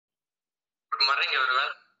Good morning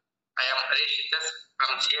everyone. I am Harish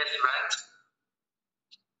from CS branch.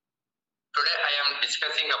 Today I am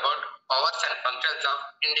discussing about powers and functions of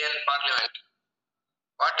Indian Parliament.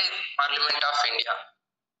 What is Parliament of India?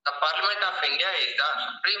 The Parliament of India is the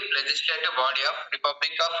supreme legislative body of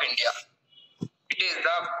Republic of India. It is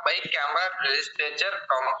the bicameral legislature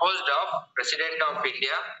composed of President of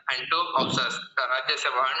India and two houses, the Rajya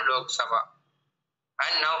Sabha and Lok Sabha.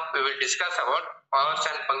 And now we will discuss about powers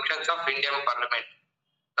and functions of Indian Parliament.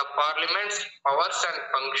 The Parliament's powers and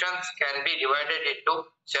functions can be divided into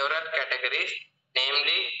several categories,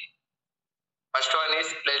 namely, first one is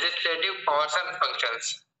legislative powers and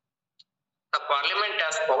functions. The Parliament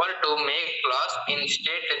has power to make laws in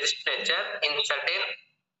state legislature in certain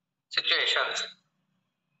situations.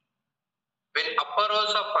 When upper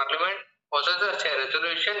house of Parliament possesses a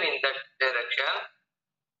resolution in that direction,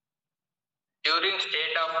 during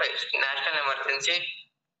state of national emergency,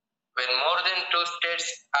 when more than two states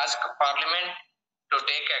ask Parliament to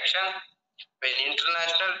take action, when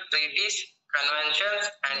international treaties,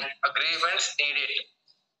 conventions and agreements need it,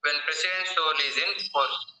 when President's role is in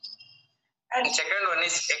force. And second one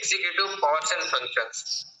is executive powers and functions.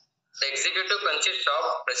 The executive consists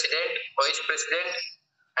of President, Vice President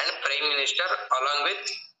and Prime Minister along with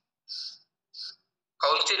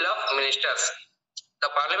Council of Ministers. The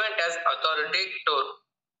Parliament has authority to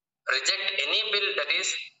reject any bill that is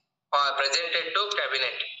presented to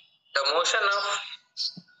Cabinet. The motion of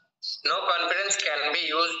no confidence can be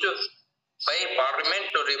used by Parliament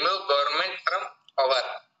to remove government from power.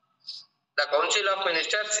 The Council of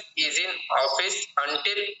Ministers is in office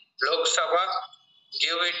until Lok Sabha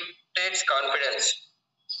give it its confidence.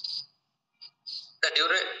 The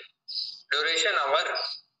duration of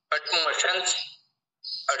cut motions,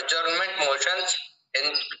 adjournment motions,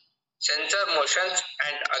 and censure motions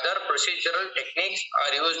and other procedural techniques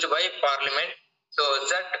are used by Parliament to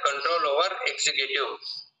exert control over executive.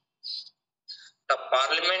 The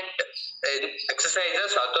Parliament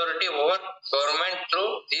exercises authority over government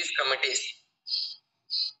through these committees.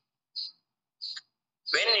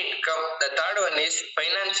 The third one is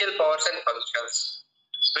financial powers and functions.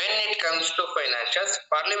 When it comes to financials,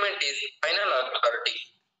 Parliament is final authority.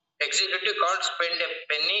 Executive can't spend a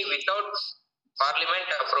penny without Parliament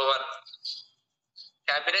approval.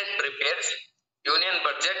 Cabinet prepares Union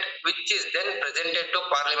budget which is then presented to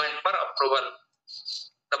Parliament for approval.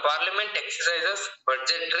 The Parliament exercises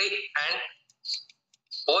budgetary and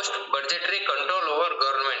post-budgetary control over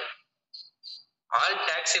government. All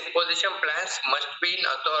tax imposition plans must be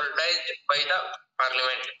authorized by the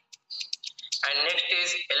Parliament. And next is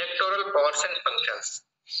electoral powers and functions.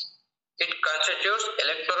 It constitutes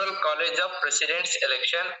electoral college of president's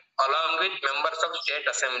election along with members of state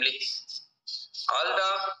assembly. All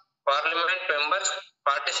the Parliament members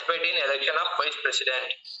participate in election of vice president.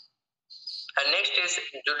 And next is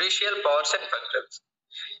judicial powers and functions.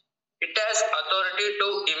 It has authority to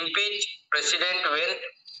impeach president when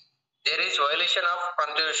there is violation of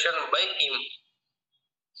constitution by him.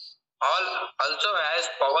 Also has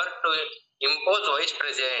power to impose vice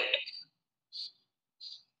president,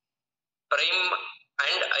 prime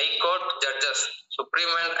and high court judges,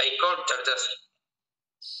 supreme and high court judges.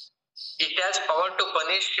 It has power to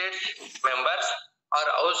punish state members or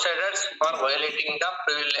outsiders for violating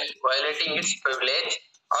its privilege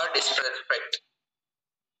or disrespect.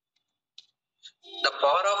 The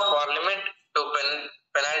power of Parliament to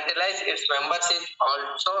penalize its members is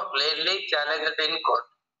also lately challenged in court.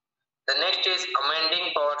 The next is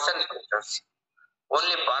amending powers and functions.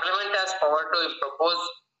 Only Parliament has power to propose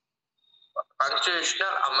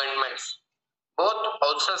constitutional amendments. Both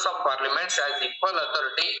houses of Parliament has equal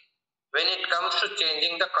authority when it comes to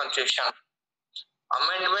changing the constitution.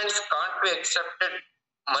 Amendments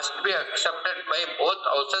must be accepted by both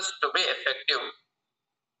houses to be effective.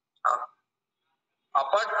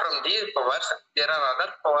 Apart from these powers, there are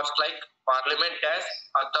other powers like Parliament has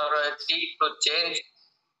authority to change,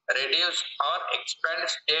 reduce or expand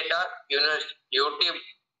state or unity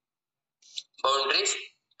boundaries,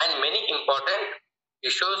 and many important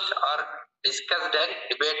issues are discussed and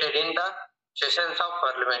debated in the sessions of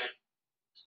Parliament.